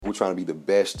we're trying to be the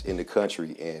best in the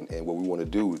country, and what we want to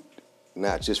do,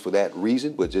 not just for that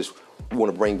reason, but just we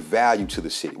want to bring value to the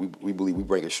city. We believe we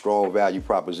bring a strong value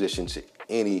proposition to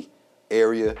any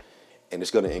area, and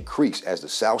it's going to increase as the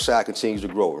Southside continues to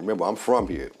grow. Remember, I'm from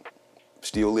here,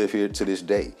 still live here to this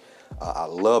day. I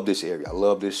love this area, I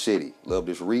love this city, love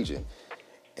this region,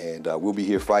 and we'll be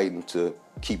here fighting to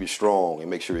keep it strong and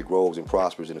make sure it grows and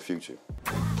prospers in the future.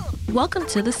 Welcome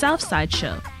to the Southside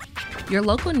Show, your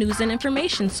local news and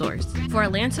information source for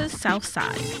Atlanta's South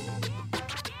Side.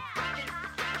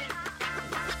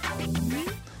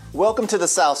 Welcome to the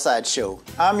Southside Show.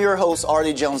 I'm your host,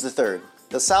 Artie Jones III.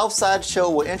 The Southside Show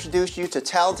will introduce you to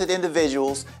talented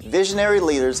individuals, visionary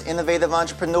leaders, innovative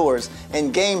entrepreneurs,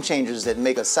 and game changers that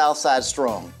make a Southside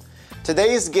strong.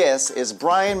 Today's guest is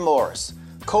Brian Morris,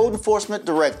 Code Enforcement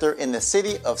Director in the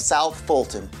city of South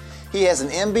Fulton. He has an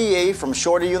MBA from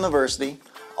Shorter University,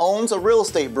 owns a real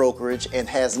estate brokerage, and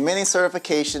has many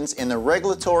certifications in the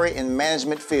regulatory and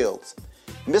management fields.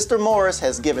 Mr. Morris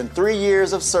has given 3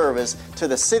 years of service to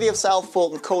the City of South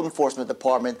Fulton Code Enforcement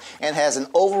Department and has an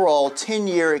overall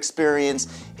 10-year experience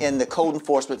in the code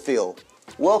enforcement field.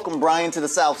 Welcome, Brian, to the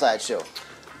Southside Show.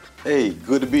 Hey,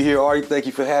 good to be here, Artie. Thank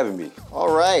you for having me.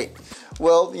 All right.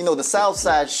 Well, you know, the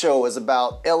Southside Show is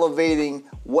about elevating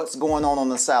what's going on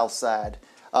the South Side.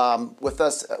 With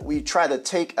us, we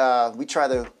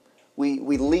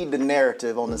lead the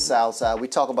narrative on the South Side. We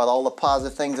talk about all the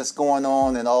positive things that's going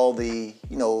on and all the,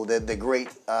 you know, the great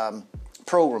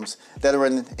programs that are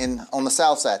on the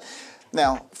South Side.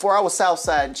 Now, for our South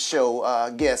Side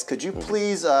Show guest, could you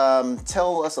please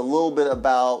tell us a little bit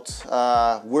about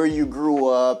where you grew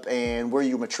up and where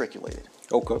you matriculated?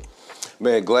 Okay,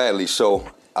 man, gladly. So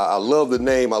I love the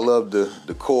name. I love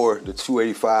the core, the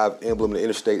 285 emblem, the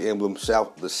interstate emblem,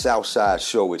 the Southside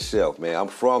Show itself, man. I'm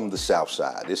from the South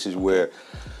Side. This is where,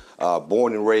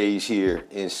 born and raised here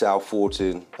in South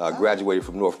Fulton, graduated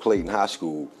from North Clayton High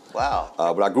School. Wow.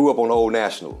 But I grew up on Old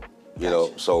National, you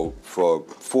know, so for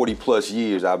 40 plus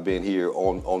years I've been here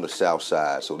on the South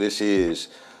Side. So this is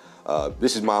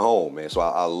my home, man. So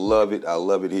I love it. I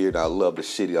love it here, and I love the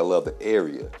city. I love the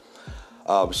area.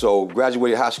 So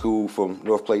graduated high school from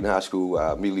North Clayton High School.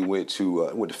 I immediately went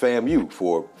to FAMU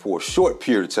for a short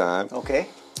period of time. Okay.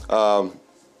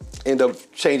 Ended up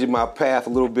changing my path a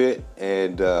little bit,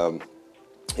 and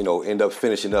ended up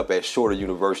finishing up at Shorter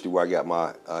University, where I got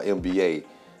my MBA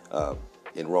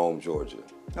in Rome, Georgia.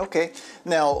 Okay.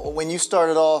 Now, when you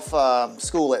started off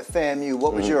school at FAMU,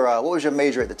 what was your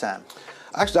major at the time?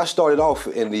 Actually, I started off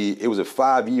it was a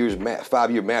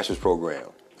 5-year master's program.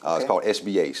 It's called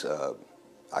SBA.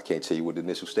 I can't tell you what the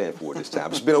initials stand for this time.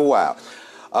 It's been a while.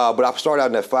 But I started out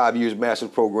in that 5 years master's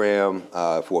program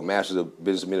for a master's of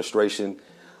business administration.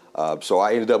 So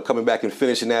I ended up coming back and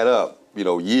finishing that up, you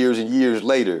know, years and years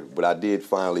later. But I did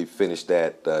finally finish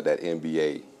that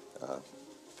MBA,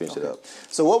 finish it up.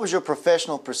 So what was your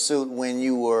professional pursuit when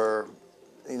you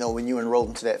enrolled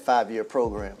into that 5-year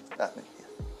program?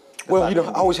 Well, you know,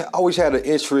 I always had an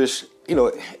interest, you know.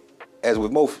 As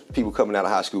with most people coming out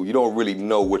of high school, you don't really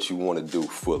know what you want to do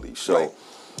fully. So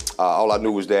all I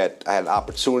knew was that I had an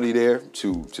opportunity there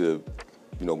to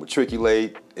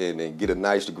matriculate and get a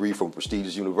nice degree from a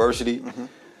prestigious university.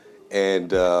 And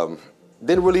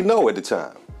didn't really know at the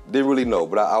time. Didn't really know,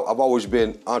 but I've always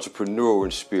been entrepreneurial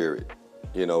in spirit,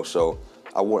 you know, so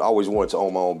I always wanted to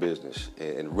own my own business.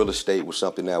 And real estate was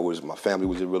something my family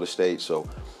was in real estate, so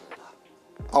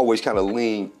I always kind of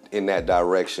leaned in that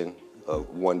direction of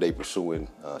one day pursuing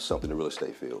something in the real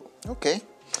estate field. Okay.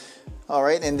 All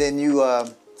right. And then you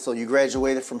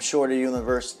graduated from Shorter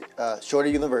University,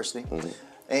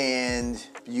 and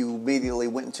you immediately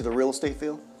went into the real estate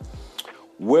field?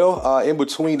 Well, in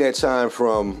between that time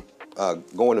from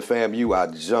going to FAMU, I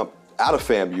jumped out of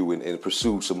FAMU and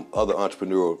pursued some other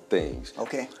entrepreneurial things.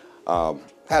 Okay.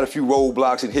 Had a few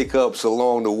roadblocks and hiccups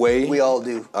along the way. We all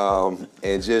do.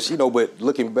 And just, but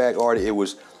looking back, Artie, it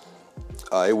was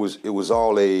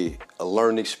all a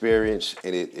learning experience,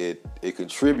 and it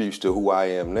contributes to who I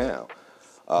am now.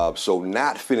 So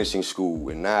not finishing school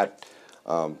and not,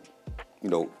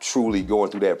 truly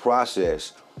going through that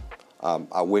process,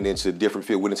 I went into a different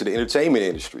field, went into the entertainment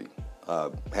industry.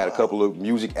 Had a couple of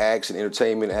music acts and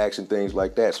entertainment acts and things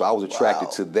like that. So I was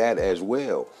attracted to that as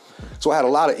well. So I had a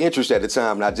lot of interest at the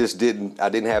time, and I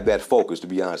didn't have that focus, to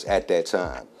be honest, at that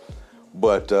time.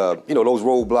 But, those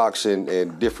roadblocks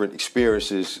and different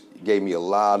experiences gave me a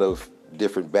lot of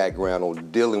different background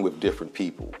on dealing with different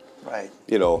people. Right.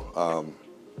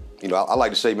 I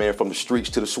like to say, man, from the streets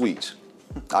to the suites,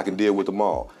 I can deal with them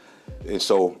all. And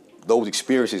so those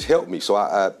experiences helped me. So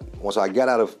once I got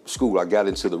out of school, I got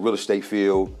into the real estate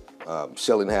field,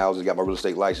 selling houses. Got my real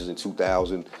estate license in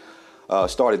 2000.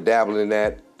 Started dabbling in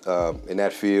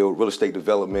that field, real estate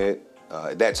development.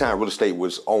 At that time, real estate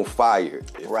was on fire.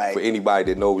 Right. For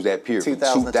anybody that knows that period.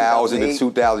 2000 to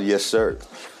 2000, yes, sir.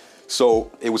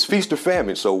 So it was feast or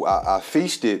famine. So I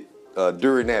feasted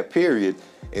during that period.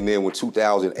 And then when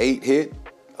 2008 hit,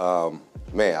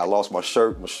 man, I lost my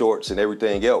shirt, my shorts, and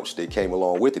everything else that came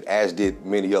along with it, as did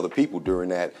many other people during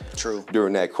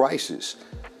that crisis.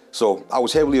 So I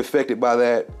was heavily affected by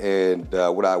that. And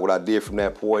what I did from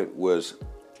that point was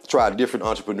try different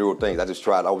entrepreneurial things. I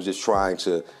was just trying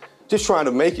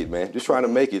to make it, man. Just trying to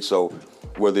make it. So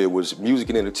whether it was music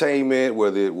and entertainment,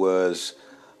 whether it was,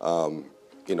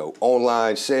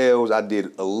 online sales, I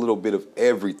did a little bit of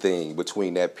everything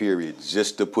between that period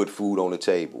just to put food on the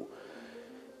table.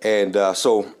 And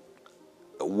so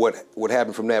what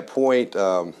happened from that point,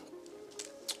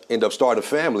 ended up starting a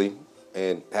family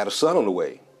and had a son on the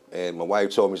way. And my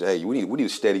wife told me, hey, we need a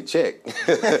steady check.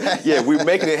 Yeah, we're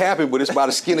making it happen, but it's by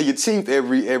the skin of your teeth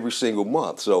every single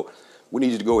month. So we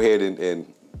need you to go ahead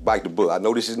and bite the bullet. I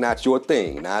know this is not your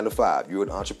thing, 9 to 5. You're an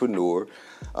entrepreneur.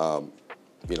 I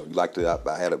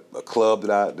had a club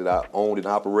that I owned and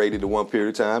operated at one period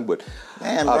of time, but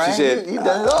man, Brian, she said, you've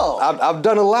done it all. I've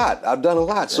done a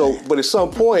lot. So, but at some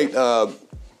point,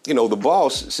 the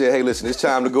boss said, hey, listen, it's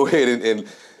time to go ahead and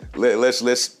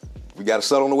let's. We got a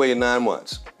son on the way in 9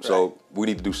 months, so we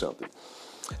need to do something.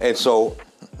 And so,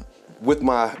 with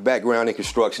my background in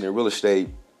construction and real estate,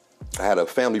 I had a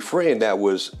family friend that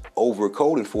was over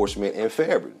code enforcement in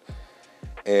Fairburn.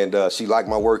 And she liked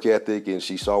my work ethic, and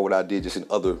she saw what I did just in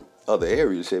other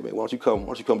areas. Said, "Man, why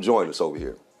don't you come join us over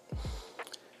here?"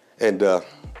 And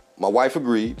my wife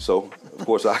agreed, so of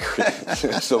course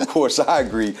I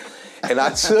agreed. And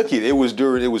I took it. It was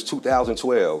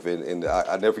 2012, and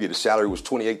I never forget, the salary was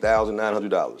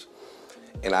 $28,900,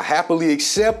 and I happily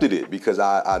accepted it because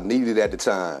I needed it at the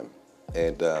time,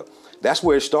 and that's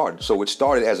where it started. So it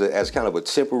started as kind of a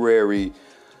temporary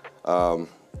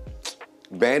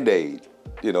Band-Aid.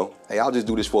 Hey, I'll just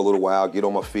do this for a little while, get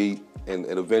on my feet, and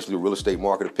eventually the real estate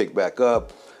market will pick back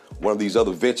up. One of these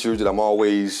other ventures that I'm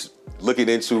always looking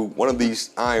into, one of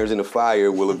these irons in the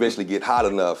fire will eventually get hot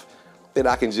enough that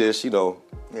I can just,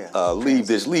 leave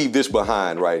this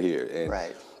behind right here.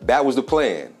 And that was the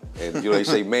plan. And they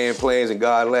say man plans and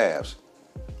God laughs.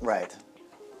 Right.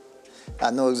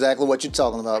 I know exactly what you're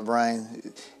talking about,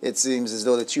 Brian. It seems as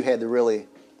though that you had to really,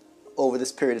 over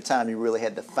this period of time, you really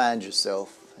had to find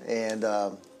yourself. And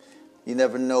you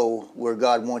never know where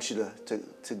God wants you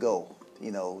to go.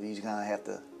 You kind of have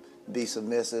to be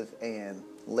submissive and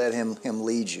let him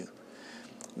lead you.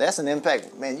 That's an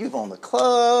impact, man. You've owned a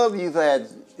club, you've had,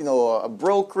 a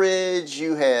brokerage,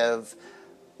 you have,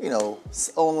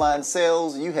 online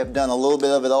sales, you have done a little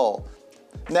bit of it all.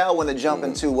 Now I want to jump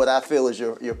into what I feel is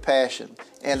your passion.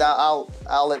 And I'll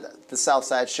let the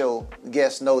Southside Show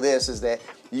guests know this, is that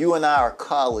you and I are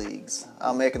colleagues.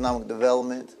 I'm economic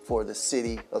development for the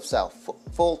city of South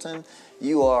Fulton.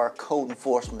 You are code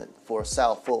enforcement for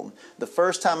South Fulton. The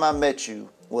first time I met you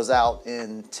was out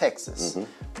in Texas.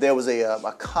 There was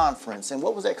a conference. And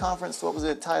what was that conference? What was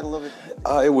the title of it?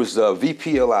 It was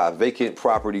VPLI, Vacant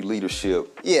Property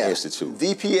Leadership Institute.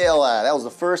 VPLI. That was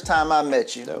the first time I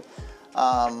met you. Yep.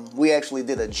 We actually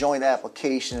did a joint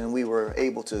application, and we were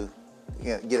able to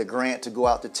get a grant to go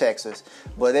out to Texas.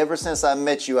 But ever since I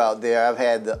met you out there, I've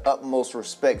had the utmost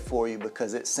respect for you,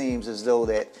 because it seems as though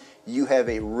that you have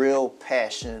a real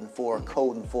passion for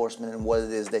code enforcement and what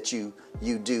it is that you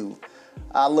do.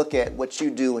 I look at what you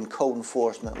do in code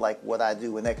enforcement like what I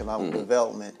do in economic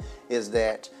development, is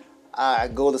that I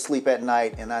go to sleep at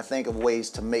night and I think of ways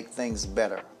to make things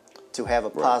better, to have a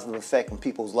positive effect on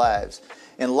people's lives.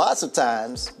 And lots of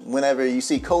times, whenever you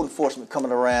see code enforcement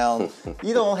coming around,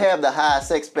 you don't have the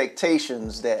highest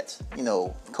expectations that,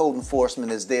 code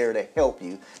enforcement is there to help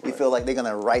you. You feel like they're going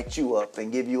to write you up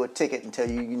and give you a ticket and tell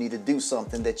you you need to do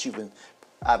something that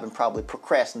I've been probably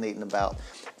procrastinating about.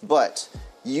 But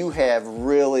you have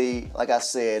really, like I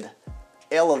said,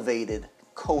 elevated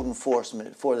code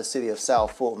enforcement for the city of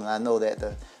South Fulton. And I know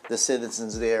that the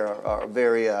citizens there are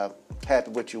very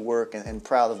happy with your work and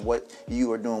proud of what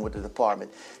you are doing with the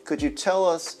department. Could you tell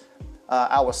us,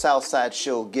 our Southside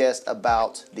Show guest,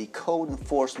 about the code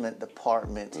enforcement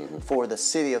department for the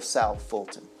city of South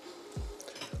Fulton?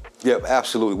 Yep,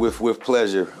 absolutely, with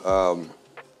pleasure.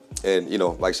 And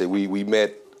like I said, we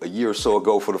met a year or so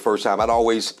ago for the first time. I'd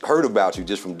always heard about you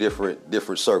just from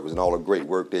different circles and all the great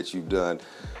work that you've done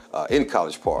in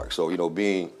College Park. So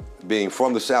being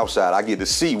from the South Side, I get to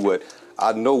see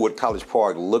I know what College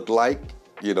Park looked like,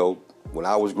 when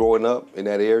I was growing up in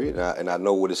that area, and I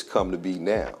know what it's come to be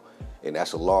now. And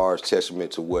that's a large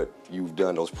testament to what you've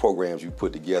done, those programs you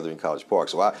put together in College Park.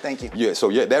 So thank you. Yeah, so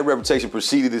yeah, that reputation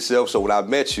preceded itself. So when I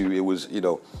met you, it was,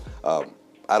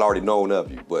 I'd already known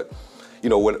of you. But,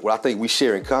 what I think we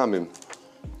share in common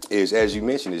is, as you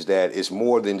mentioned, is that it's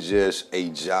more than just a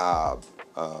job.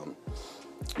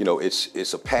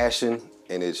 It's a passion,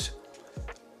 and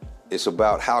it's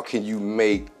about how can you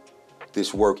make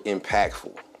this work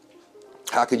impactful?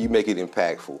 How can you make it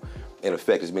impactful and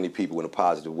affect as many people in a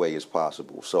positive way as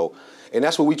possible? So, and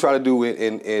that's what we try to do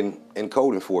in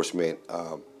code enforcement.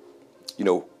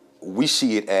 We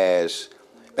see it as,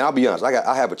 and I'll be honest,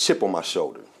 I have a chip on my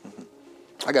shoulder.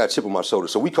 I got a chip on my shoulder.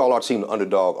 So we call our team the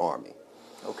Underdog Army.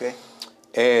 Okay.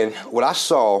 And what I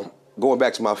saw, going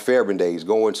back to my Fairbairn days,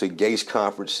 going to GACE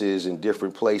conferences in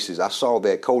different places, I saw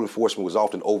that code enforcement was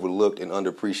often overlooked and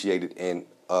underappreciated and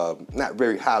not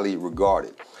very highly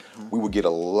regarded. We would get a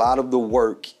lot of the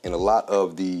work and a lot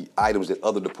of the items that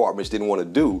other departments didn't want to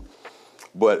do,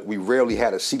 but we rarely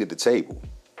had a seat at the table.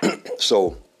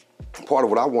 So part of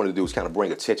what I wanted to do is kind of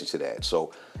bring attention to that.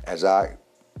 So as I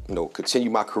continue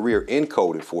my career in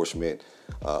code enforcement,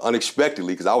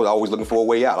 unexpectedly, because I was always looking for a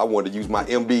way out. I wanted to use my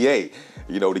MBA,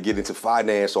 to get into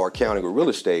finance or accounting or real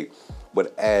estate.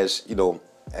 But as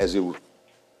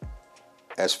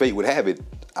fate would have it,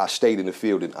 I stayed in the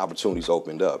field and opportunities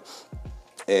opened up.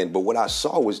 But what I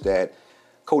saw was that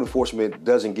code enforcement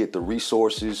doesn't get the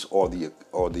resources or the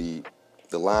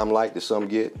limelight that some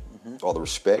get, or the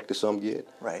respect that some get,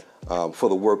 right, for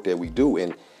the work that we do.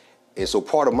 And so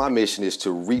part of my mission is to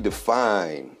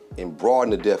redefine and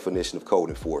broaden the definition of code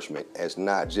enforcement as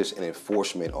not just an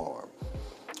enforcement arm,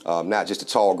 not just the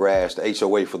tall grass, the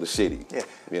HOA for the city. Yeah.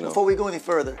 Before we go any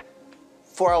further,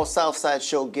 for our Southside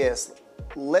Show guests,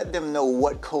 let them know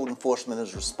what code enforcement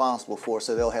is responsible for,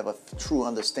 so they'll have a true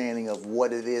understanding of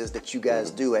what it is that you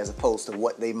guys do, as opposed to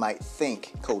what they might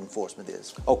think code enforcement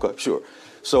is. Okay, sure.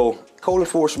 So code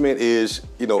enforcement is,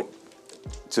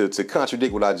 to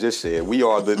contradict what I just said, we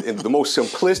are in the most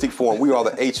simplistic form, we are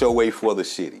the HOA for the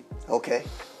city. Okay.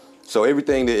 So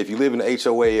everything that, if you live in the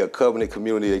HOA, a covenant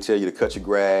community, they tell you to cut your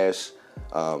grass,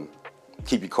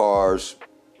 keep your cars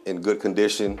in good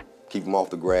condition, keep them off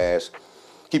the grass,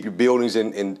 keep your buildings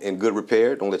in good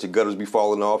repair, don't let your gutters be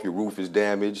falling off, your roof is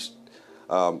damaged,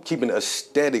 keeping the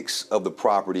aesthetics of the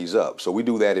properties up. So we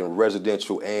do that in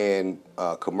residential and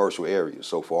commercial areas.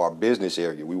 So for our business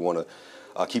area, we want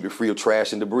to keep it free of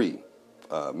trash and debris.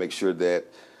 Make sure that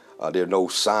there are no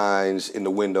signs in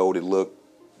the window that look,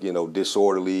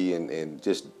 disorderly and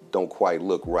just don't quite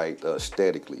look right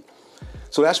aesthetically.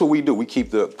 So that's what we do. We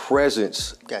keep the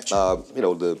presence, gotcha,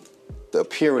 the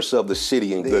appearance of the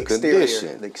city in good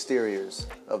condition. The exteriors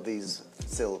of these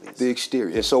facilities. The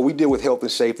exterior. And so we deal with health and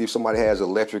safety. If somebody has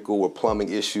electrical or plumbing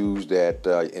issues that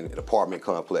in apartment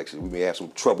complexes, we may have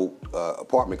some troubled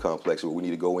apartment complexes where we need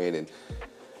to go in and,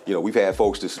 we've had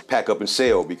folks just pack up and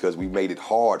sell because we made it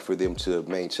hard for them to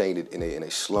maintain it in a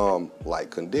slum-like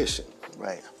condition.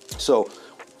 Right. So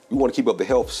we want to keep up the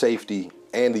health, safety,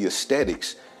 and the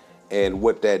aesthetics. And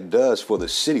what that does for the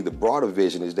city, the broader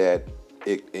vision, is that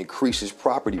it increases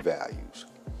property values.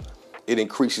 It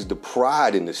increases the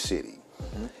pride in the city.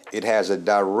 It has a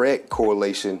direct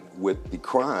correlation with the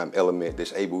crime element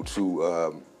that's able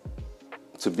to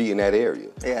be in that area.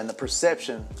 Yeah, and the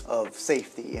perception of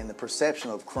safety and the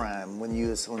perception of crime, when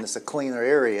it's a cleaner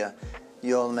area,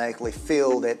 you automatically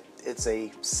feel that it's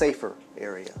a safer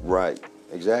area. Right,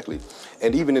 exactly.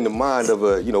 And even in the mind of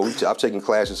I've taken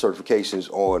classes, certifications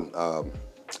on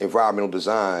environmental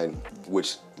design,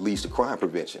 which leads to crime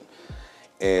prevention.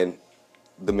 And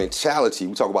the mentality,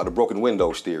 we talk about the broken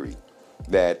windows theory,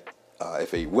 that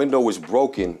if a window is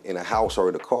broken in a house or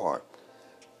in a car,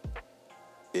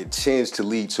 it tends to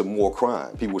lead to more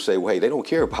crime. People say, well, hey, they don't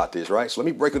care about this, right? So let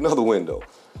me break another window.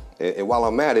 And while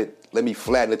I'm at it, let me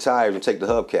flatten the tires and take the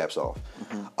hubcaps off.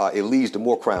 It leads to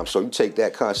more crime. So you take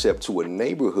that concept to a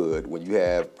neighborhood, when you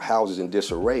have houses in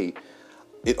disarray,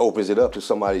 it opens it up to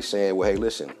somebody saying, well, hey,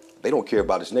 listen, they don't care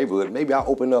about this neighborhood. Maybe I'll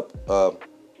open up a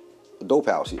dope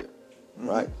house here,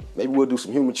 right? Maybe we'll do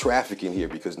some human trafficking here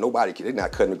because they're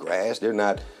not cutting the grass.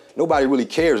 Nobody really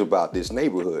cares about this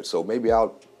neighborhood. So maybe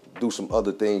I'll do some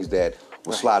other things that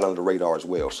will slide under the radar as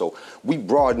well. So we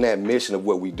broaden that mission of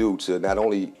what we do to not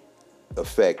only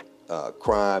affect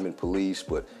crime and police,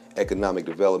 but economic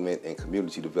development and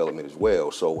community development as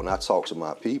well. So when I talk to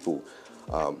my people,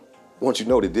 I want you to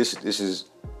know that this is,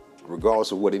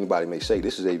 regardless of what anybody may say,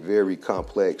 this is a very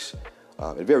complex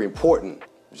and very important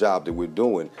job that we're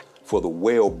doing for the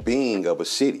well-being of a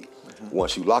city.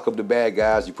 Once you lock up the bad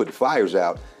guys, you put the fires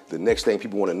out, the next thing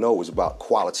people want to know is about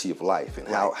quality of life and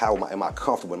how am I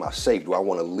comfortable, am I safe, do I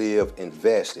want to live,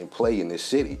 invest, and play in this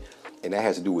city? And that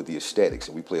has to do with the aesthetics,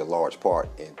 and we play a large part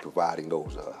in providing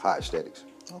those high aesthetics.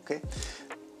 Okay.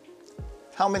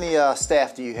 How many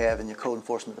staff do you have in your code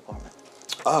enforcement department?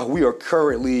 We are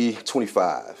currently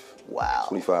 25. Wow.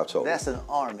 25 total. That's an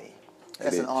army.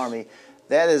 That's an army.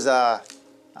 That is,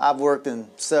 I've worked in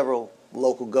several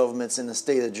local governments in the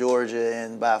state of Georgia,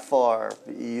 and by far,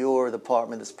 your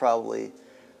department is probably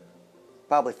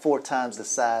 4 times the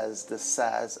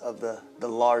size of the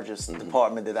largest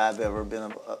department that I've ever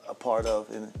been a part of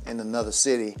in another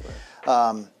city.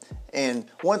 Right. And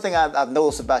one thing I've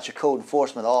noticed about your code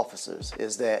enforcement officers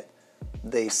is that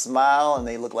they smile and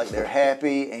they look like they're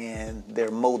happy and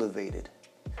they're motivated.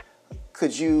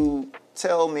 Could you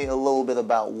tell me a little bit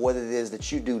about what it is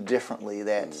that you do differently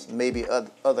that maybe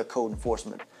other code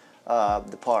enforcement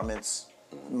departments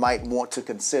might want to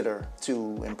consider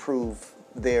to improve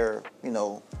their,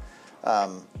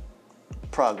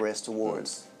 progress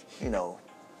towards,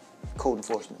 code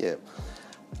enforcement? Yeah,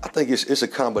 I think it's a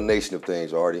combination of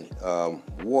things, Artie.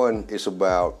 One, it's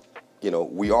about,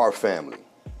 we are family,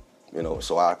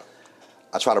 so I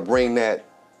try to bring that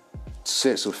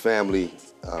sense of family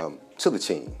to the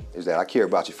team, is that I care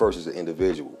about you first as an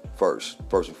individual, first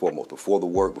and foremost, before the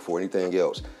work, before anything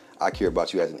else. I care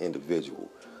about you as an individual,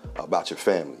 about your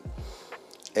family.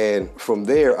 And from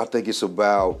there, I think it's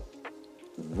about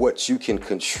what you can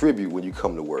contribute when you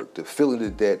come to work, the feeling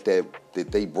that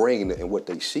they bring and what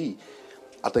they see.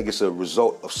 I think it's a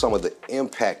result of some of the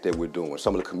impact that we're doing,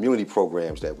 some of the community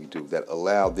programs that we do that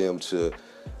allow them to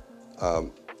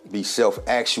be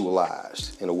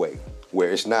self-actualized in a way,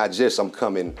 where it's not just I'm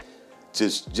coming to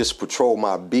just patrol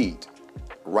my beat,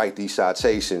 write these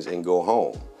citations, and go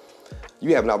home.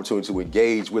 You have an opportunity to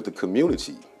engage with the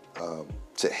community,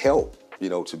 to help,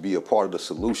 to be a part of the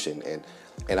solution.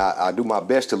 And I do my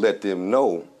best to let them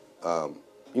know,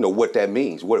 what that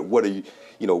means. What are you,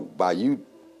 by you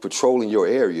patrolling your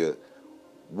area,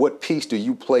 what piece do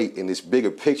you play in this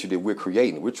bigger picture that we're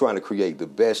creating? We're trying to create the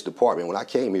best department. When I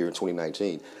came here in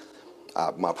 2019,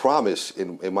 my promise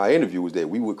in my interview was that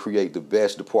we would create the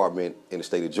best department in the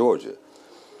state of Georgia.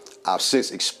 I've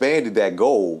since expanded that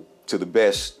goal to the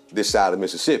best this side of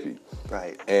Mississippi.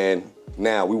 Right. And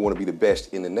now we want to be the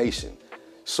best in the nation.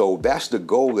 So that's the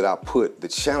goal that the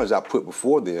challenge I put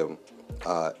before them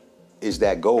is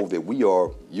that goal that we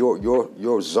are,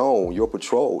 your zone, your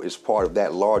patrol is part of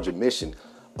that larger mission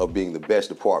of being the best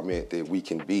department that we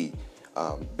can be,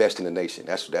 best in the nation.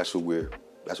 That's what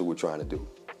we're trying to do.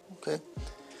 Okay.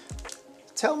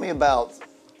 Tell me about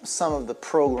some of the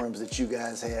programs that you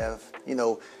guys have.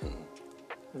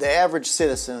 The average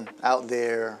citizen out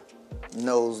there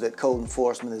knows that code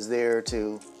enforcement is there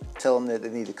to tell them that they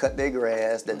need to cut their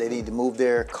grass, that they need to move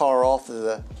their car off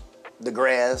of the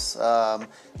grass, that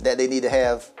they need to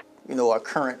have, a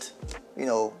current,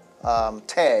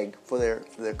 tag for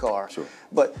their car. Sure.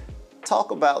 But talk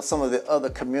about some of the other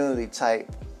community type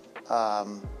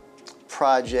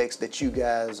projects that you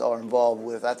guys are involved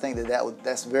with. I think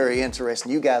that's very interesting.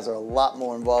 You guys are a lot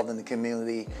more involved in the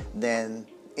community than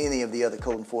any of the other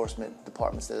code enforcement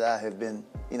departments that I have been,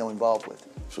 involved with.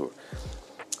 Sure.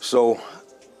 So,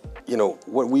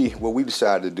 what we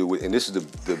decided to do, and this is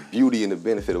the beauty and the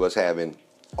benefit of us having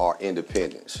our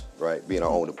independence, right? Being our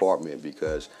own department,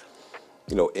 because,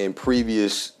 in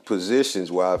previous positions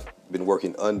where I've been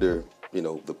working under,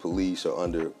 the police or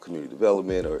under community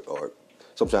development or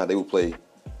sometimes they would play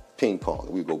ping pong.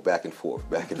 We would go back and forth.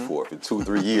 In 2 or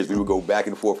 3 years, we would go back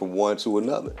and forth from one to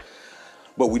another.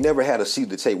 But we never had a seat at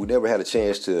the table. We never had a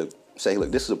chance to say,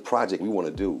 look, this is a project we want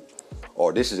to do.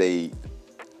 Or this is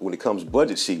when it comes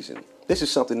budget season, this is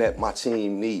something that my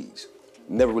team needs.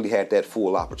 Never really had that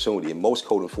full opportunity. And most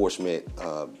code enforcement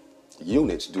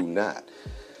units do not.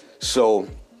 So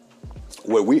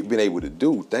what we've been able to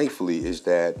do, thankfully, is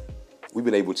that we've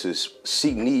been able to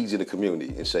see needs in the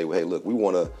community and say, well, hey, look,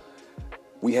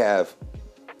 we have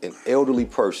an elderly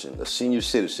person, a senior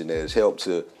citizen that has helped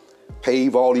to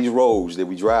pave all these roads that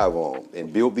we drive on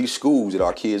and build these schools that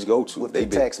our kids go to. With their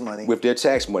tax money. With their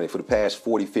tax money for the past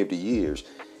 40, 50 years.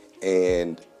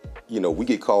 And, we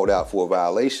get called out for a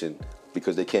violation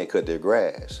because they can't cut their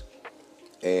grass.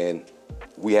 And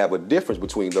we have a difference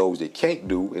between those that can't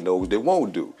do and those that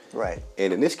won't do. Right.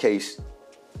 And in this case,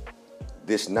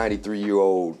 this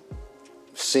 93-year-old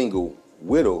single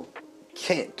widow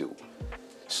can't do.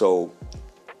 So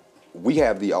we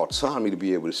have the autonomy to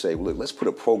be able to say, well, look, let's put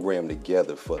a program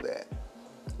together for that.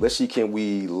 Let's see, can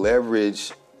we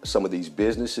leverage some of these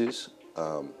businesses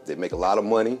that make a lot of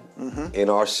money in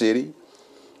our city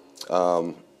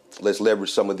let's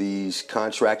leverage some of these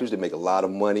contractors that make a lot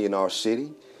of money in our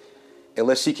city. And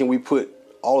let's see, can we put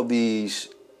all of these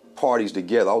parties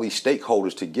together, all these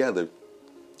stakeholders together,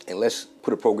 and let's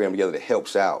put a program together that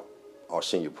helps out our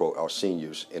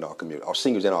seniors in our community, our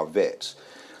seniors and our vets.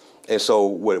 And so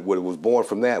what was born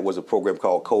from that was a program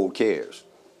called Code Cares.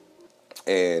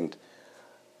 And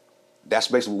that's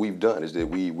basically what we've done, is that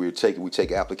we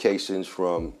take applications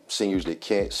from seniors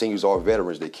or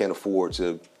veterans that can't afford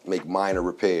to make minor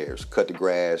repairs, cut the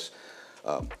grass,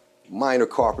 minor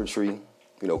carpentry,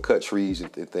 cut trees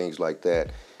and things like that.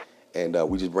 And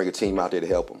we just bring a team out there to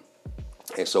help them.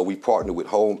 And so we partner with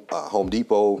Home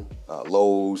Depot,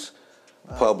 Lowe's,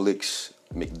 Publix,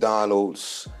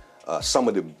 McDonald's, some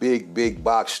of the big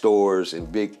box stores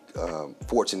and big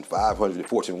Fortune 500 and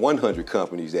Fortune 100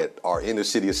 companies that are in the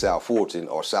city of South Fulton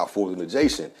or South Fulton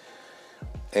adjacent.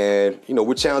 And,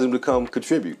 we're challenging them to come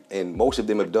contribute. And most of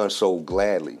them have done so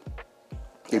gladly.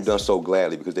 They've done so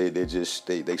gladly because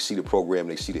they see the program,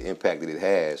 they see the impact that it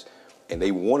has, and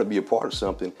they want to be a part of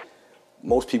something.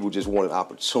 Most people just want an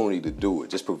opportunity to do it.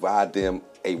 Just provide them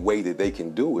a way that they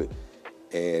can do it,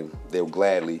 and they'll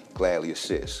gladly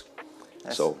assist.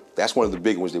 So that's one of the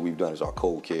big ones that we've done, is our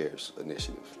Code Cares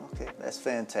initiative. Okay, that's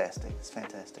fantastic. It's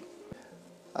fantastic.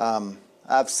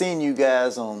 I've seen you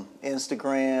guys on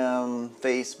Instagram,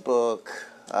 Facebook.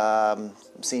 I've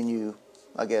seen you,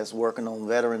 I guess, working on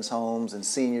veterans' homes and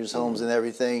seniors' homes and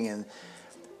everything. And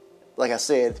like I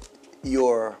said,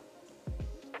 your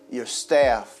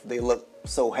staff, they look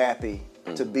so happy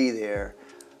to be there.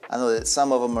 I know that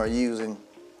some of them are you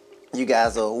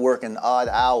guys are working odd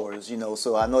hours,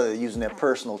 so I know they're using their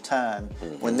personal time.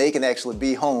 When they can actually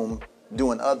be home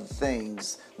doing other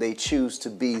things, they choose to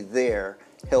be there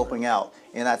helping out.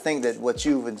 And I think that what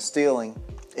you've instilling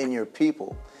in your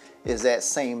people is that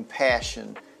same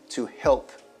passion to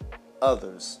help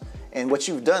others. And what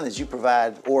you've done is you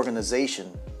provide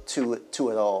organization to it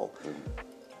all.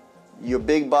 Your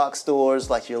big box stores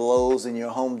like your Lowe's and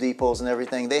your Home Depots and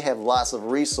everything, they have lots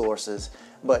of resources,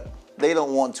 but they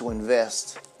don't want to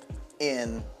invest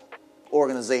in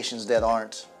organizations that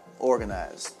aren't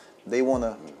organized. They want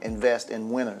to invest in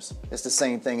winners. It's the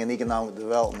same thing in economic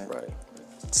development. Right.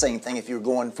 Same thing if you're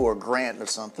going for a grant or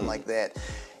something like that.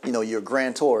 Your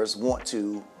grantors want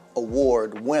to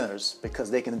award winners because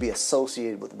they can be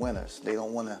associated with winners. They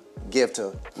don't want to give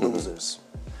to losers,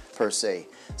 per se.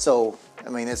 So,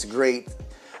 it's great.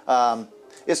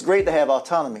 It's great to have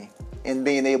autonomy in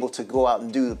being able to go out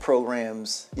and do the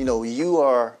programs. You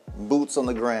are boots on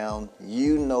the ground.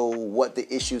 You know what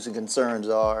the issues and concerns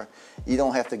are. You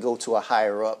don't have to go to a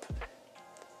higher up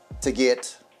to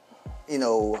get,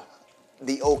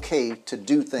 the okay to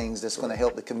do things that's going to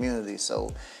help the community.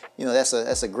 So,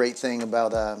 that's a great thing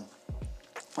about,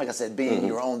 like I said, being in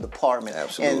your own department.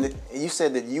 Absolutely. And you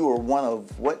said that you were one of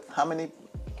how many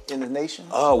in the nation?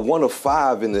 One of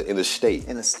 5 in the state.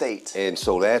 In the state. And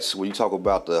so that's when you talk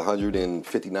about the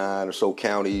 159 or so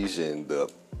counties and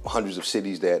the hundreds of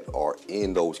cities that are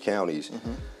in those counties.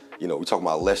 We're talking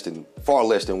about far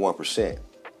less than 1%.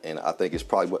 And I think it's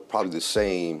probably the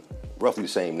same, roughly the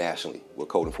same nationally, where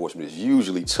code enforcement is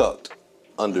usually tucked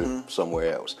under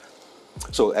somewhere else.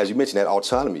 So as you mentioned, that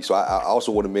autonomy. So I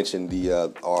also want to mention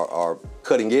our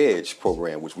cutting edge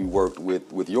program, which we worked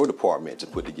with your department to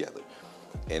put together.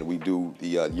 And we do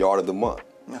the Yard of the Month.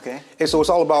 Okay. And so it's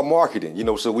all about marketing,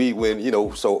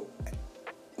 so so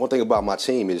one thing about my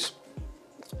team is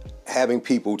having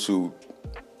people to,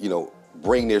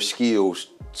 bring their skills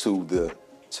to the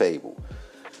table.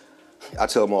 I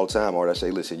tell them all the time, Art, I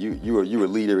say, listen, you're a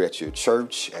leader at your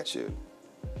church, at your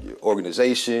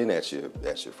organization, at your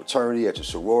fraternity, at your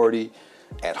sorority,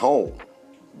 at home.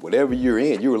 Whatever you're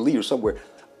in, you're a leader somewhere.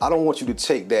 I don't want you to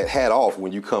take that hat off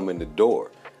when you come in the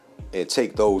door and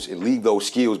take those and leave those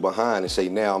skills behind and say,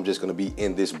 now I'm just going to be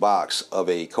in this box of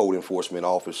a code enforcement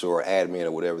officer or admin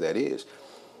or whatever that is.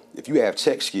 If you have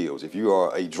tech skills, if you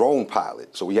are a drone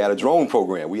pilot, so we had a drone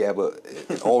program, we have an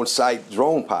on-site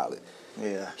drone pilot.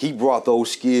 Yeah. He brought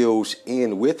those skills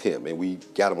in with him, and we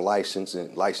got him licensed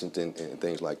and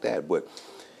things like that. But,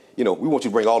 we want you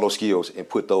to bring all those skills and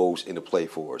put those into play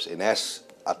for us. And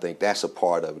I think that's a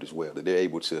part of it as well, that they're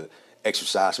able to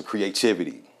exercise some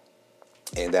creativity.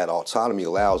 And that autonomy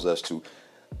allows us to,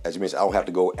 as you mentioned, I don't have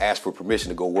to go ask for permission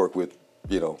to go work with,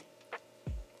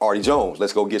 Artie Jones.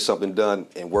 Let's go get something done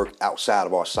and work outside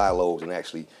of our silos and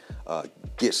actually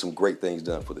get some great things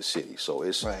done for the city. So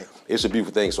it's a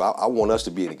beautiful thing. So I want us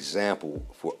to be an example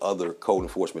for other code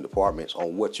enforcement departments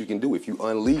on what you can do if you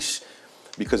unleash,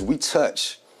 because we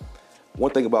touch, one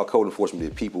thing about code enforcement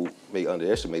that people may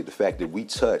underestimate, the fact that we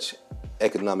touch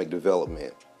economic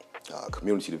development,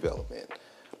 community development,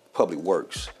 public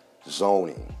works,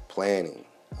 zoning, planning,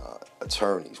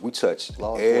 attorneys. We touch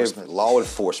law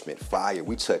enforcement, fire.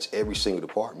 We touch every single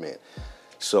department.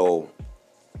 So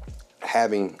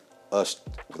having us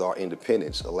with our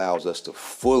independence allows us to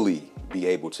fully be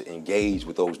able to engage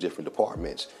with those different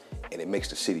departments, and it makes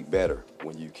the city better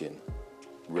when you can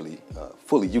really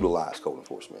fully utilize code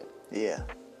enforcement. Yeah.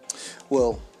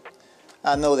 Well,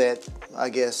 I know that, I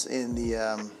guess, in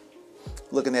the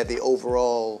looking at the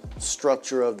overall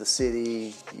structure of the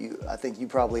city, I think you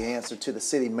probably answer to the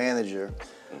city manager.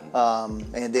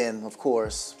 And then, of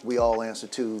course, we all answer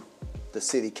to the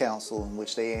city council, in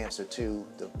which they answer to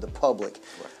the public.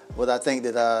 Right. But I think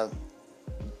that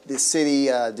the city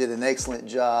did an excellent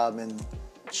job in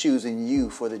choosing you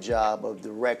for the job of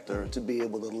director to be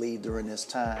able to lead during this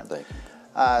time. Thank you.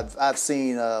 I've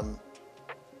seen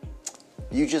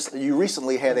you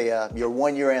recently had your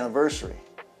 1 year anniversary.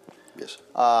 Yes,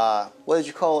 sir. What did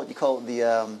you call it? You called it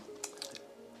the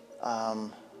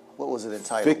what was it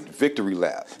entitled? Victory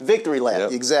Lap. Victory Lap.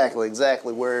 Yep.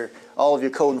 Exactly. Where all of your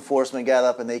code enforcement got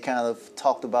up and they kind of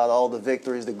talked about all the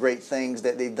victories, the great things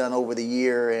that they've done over the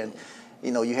year, and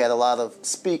you had a lot of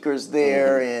speakers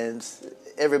there, and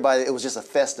everybody. It was just a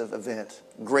festive event.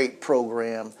 Great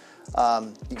program.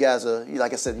 You guys are,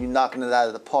 like I said, you're knocking it out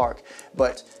of the park.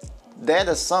 But that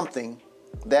is something.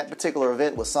 That particular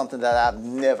event was something that I've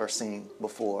never seen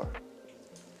before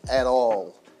at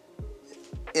all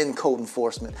in code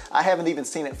enforcement. I haven't even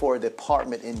seen it for a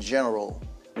department in general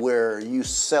where you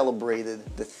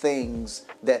celebrated the things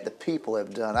that the people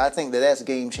have done. I think that's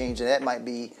game changing. That might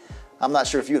be, I'm not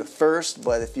sure if you're the first,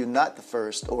 but if you're not the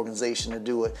first organization to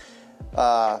do it,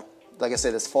 like I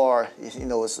said, as far,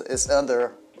 it's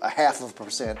under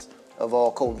 0.5% of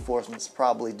all code enforcements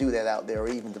probably do that out there, or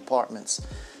even departments.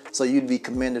 So you'd be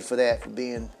commended for that, for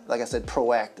being, like I said,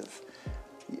 proactive.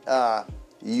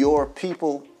 Your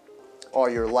people are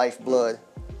your lifeblood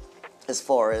as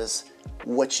far as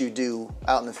what you do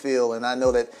out in the field. And I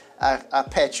know that I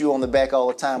pat you on the back all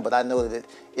the time, but I know that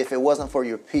if it wasn't for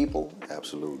your people,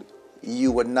 absolutely,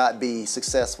 you would not be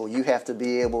successful. You have to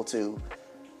be able to,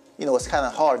 it's kind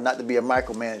of hard not to be a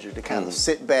micromanager, to kind of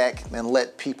sit back and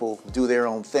let people do their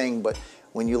own thing. But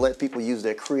when you let people use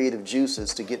their creative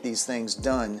juices to get these things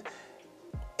done,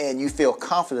 and you feel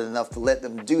confident enough to let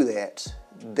them do that,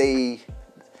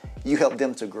 you help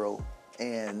them to grow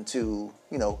and to,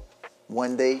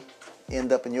 one day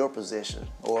end up in your position,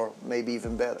 or maybe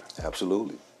even better.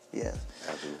 Absolutely. Yeah.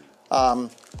 Absolutely.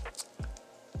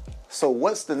 So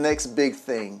what's the next big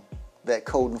thing that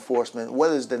code enforcement,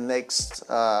 what is the next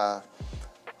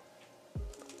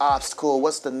obstacle?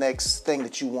 What's the next thing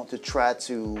that you want to try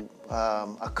to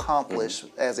accomplish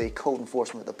as a code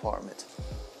enforcement department?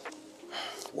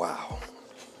 Wow,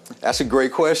 that's a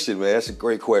great question, man. That's a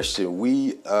great question.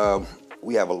 We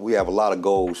have a lot of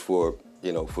goals for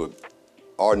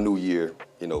our new year,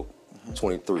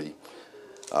 23.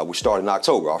 We start in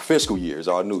October. Our fiscal year is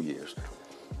our New Year's.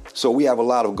 So we have a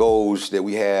lot of goals that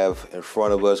we have in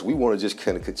front of us. We want to just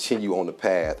kind of continue on the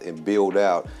path and build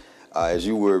out. As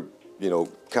you were,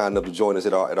 kind enough to join us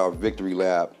at our Victory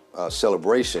Lab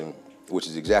celebration, which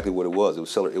is exactly what it was.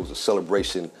 It was a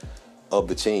celebration of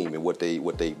the team and what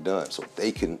they've done, so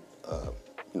they can,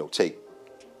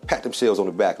 pat themselves on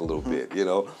the back a little bit,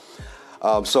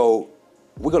 So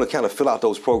we're going to kind of fill out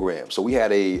those programs. So we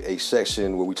had a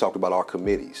section where we talked about our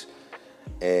committees.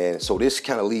 And so this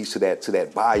kind of leads to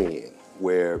that buy-in,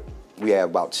 where we have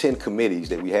about 10 committees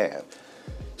that we have.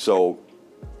 So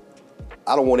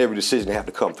I don't want every decision to have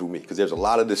to come through me, because there's a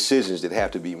lot of decisions that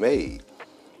have to be made.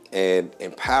 And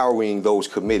empowering those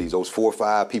committees, those 4 or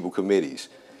 5 people committees,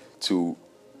 to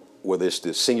whether it's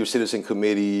the senior citizen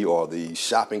committee or the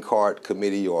shopping cart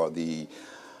committee, or we're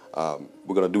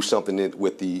going to do something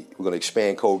we're going to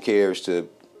expand Code Cares to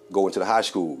go into the high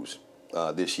schools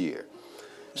this year.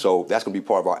 So that's going to be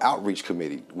part of our outreach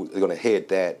committee. We're going to head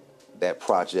that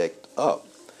project up.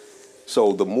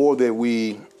 So the more that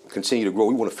we continue to grow,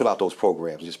 we want to fill out those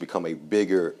programs and just become a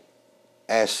bigger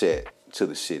asset to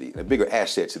the city, and a bigger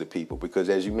asset to the people. Because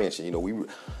as you mentioned,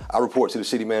 I report to the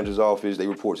city manager's office, they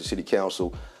report to city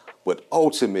council, but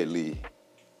ultimately,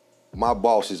 my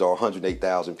bosses are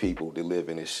 108,000 people that live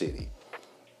in this city.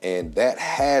 And that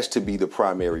has to be the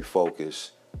primary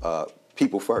focus,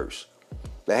 people first.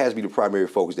 That has to be the primary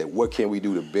focus, that what can we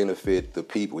do to benefit the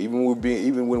people?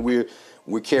 Even when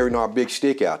we're carrying our big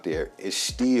stick out there, it's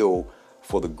still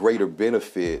for the greater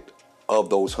benefit of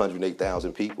those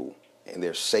 108,000 people and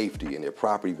their safety and their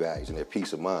property values and their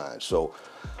peace of mind. So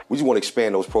we just want to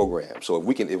expand those programs. So if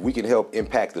we can help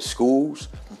impact the schools,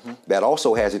 that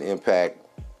also has an impact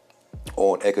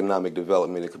on economic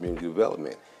development and community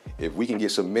development. If we can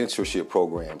get some mentorship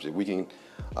programs, if we can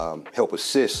help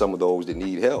assist some of those that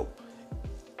need help,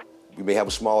 we may have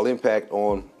a small impact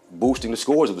on boosting the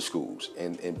scores of the schools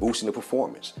and boosting the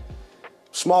performance.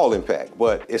 Small impact,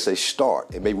 but it's a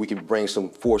start, and maybe we can bring some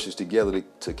forces together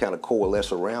to kind of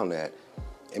coalesce around that,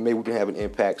 and maybe we can have an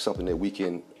impact, something that we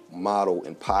can model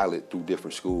and pilot through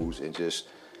different schools, and just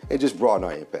broaden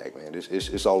our impact, man.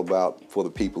 It's all about for the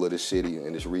people of this city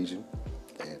and this region,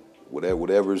 and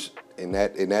whatever's in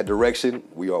that direction,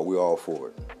 we're all for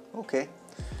it. Okay.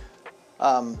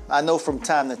 I know from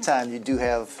time to time you do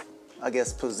have, I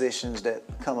guess, positions that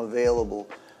come available.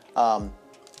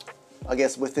 I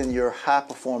guess within your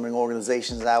high-performing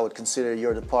organizations, I would consider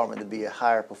your department to be a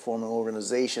higher-performing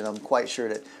organization. I'm quite sure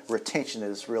that retention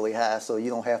is really high, so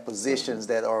you don't have positions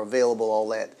that are available all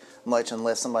that much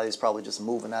unless somebody's probably just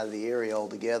moving out of the area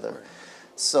altogether. Right.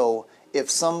 So if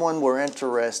someone were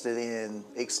interested in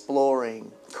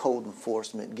exploring code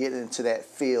enforcement, getting into that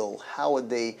field,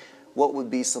 what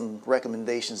would be some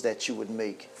recommendations that you would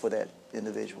make for that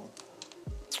individual?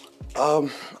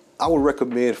 I would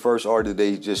recommend first, that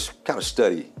they just kind of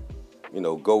study.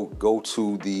 Go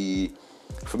to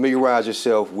familiarize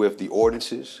yourself with the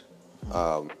ordinances.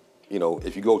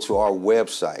 If you go to our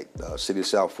website, City of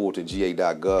South Fulton,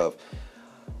 ga.gov,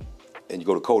 and you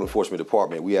go to Code Enforcement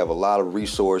Department, we have a lot of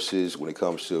resources when it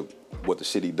comes to what the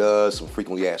city does, some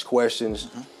frequently asked questions,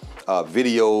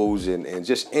 videos, and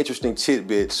just interesting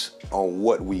tidbits on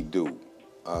what we do.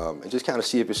 And just kind of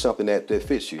see if it's something that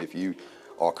fits you. If you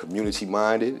are community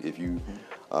minded, if you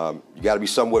got to be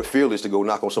somewhat fearless to go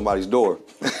knock on somebody's door.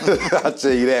 I'll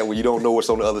tell you that, when you don't know what's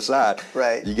on the other side.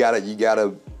 Right. You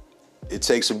gotta, it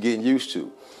takes some getting used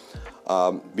to.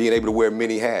 Being able to wear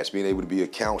many hats, being able to be a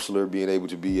counselor, being able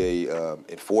to be a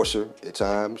enforcer at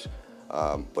times,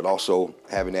 but also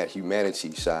having that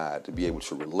humanity side to be able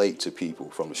to relate to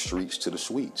people from the streets to the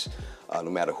suites,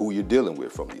 no matter who you're dealing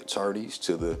with, from the attorneys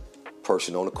to the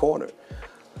person on the corner.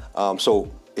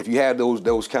 So if you have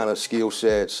those kind of skill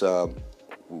sets,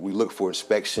 we look for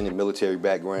inspection and military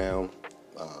background,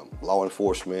 law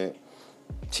enforcement,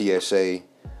 TSA,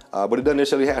 but it doesn't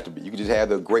necessarily have to be. You can just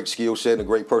have a great skill set and a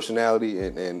great personality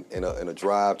and a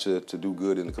drive to do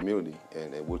good in the community,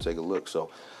 and we'll take a look. So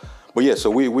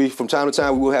we from time to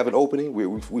time we will have an opening.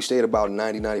 We stay at about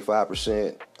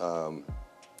 90-95%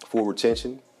 full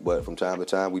retention, but from time to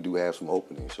time we do have some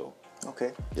openings. So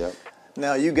okay. Yeah.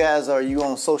 Now you guys, are you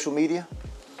on social media?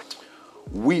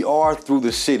 We are through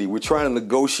the city. We're trying to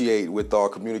negotiate with our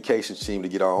communications team to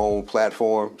get our own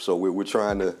platform. So we're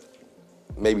trying to,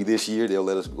 maybe this year they'll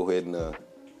let us go ahead and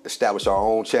establish our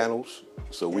own channels,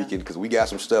 so we can, because we got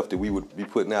some stuff that we would be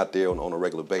putting out there on a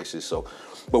regular basis. So,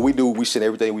 but we send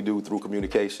everything we do through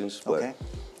communications. But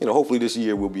hopefully this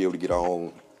year we'll be able to get our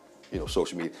own,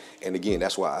 social media. And again,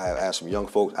 that's why I have asked some young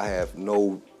folks. I have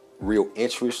no real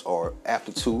interest or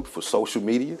aptitude for social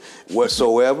media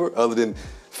whatsoever, other than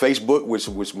Facebook,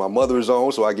 which my mother is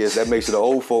on, so I guess that makes it an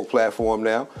old folk platform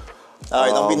now. All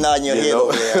right, don't be nodding your head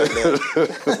over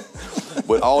there.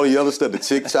 But all the other stuff, the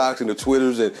TikToks and the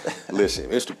Twitters, and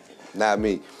listen, not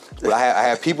me. But I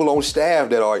have people on staff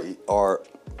that are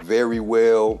very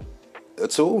well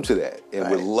attuned to that, and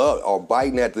would love, are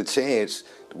biting at the chance.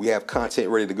 We have content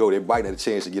ready to go. They're biting at the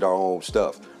chance to get our own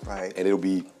stuff, and it'll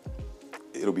be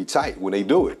tight when they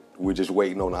do it. We're just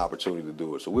waiting on the opportunity to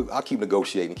do it. So I'll keep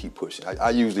negotiating, keep pushing.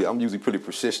 I'm usually pretty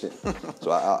persistent,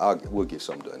 so we'll get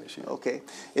something done this year. Okay.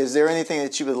 Is there anything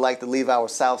that you would like to leave our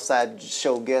Southside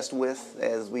Show guest with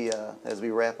as we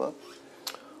wrap up?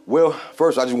 Well,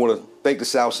 first I just want to thank the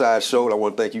Southside Show, and I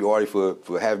want to thank you, Artie, for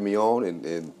having me on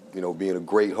and being a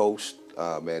great host.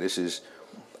 Man,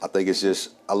 I think it's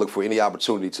just, I look for any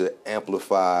opportunity to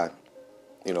amplify.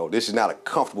 This is not a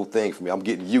comfortable thing for me. I'm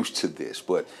getting used to this,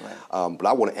 but I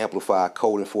want to amplify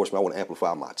code enforcement. I want to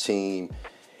amplify my team,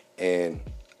 and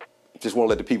just want to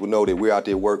let the people know that we're out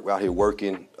here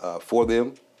working for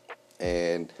them,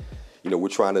 and we're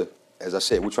trying to, as I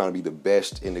said, we're trying to be the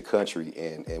best in the country,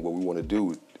 and what we want to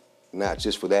do, not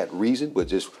just for that reason, but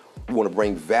just we want to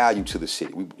bring value to the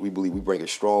city. We believe we bring a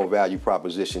strong value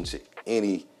proposition to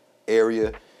any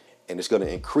area. And it's going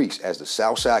to increase as the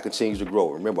Southside continues to grow.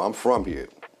 Remember, I'm from here,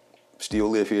 still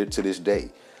live here to this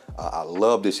day. I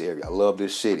love this area. I love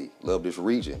this city, love this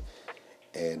region.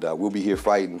 And we'll be here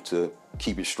fighting to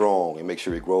keep it strong and make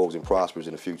sure it grows and prospers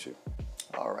in the future.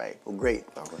 All right. Well, great.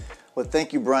 All right. Well,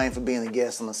 thank you, Brian, for being a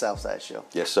guest on the Southside Show.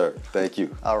 Yes, sir. Thank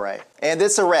you. All right. And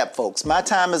it's a wrap, folks. My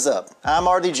time is up. I'm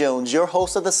Artie Jones, your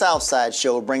host of the Southside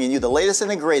Show, bringing you the latest and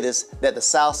the greatest that the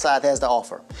Southside has to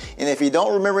offer. And if you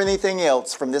don't remember anything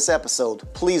else from this episode,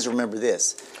 please remember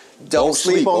this. Don't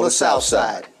sleep on the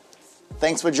Southside.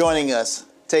 Thanks for joining us.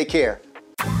 Take care.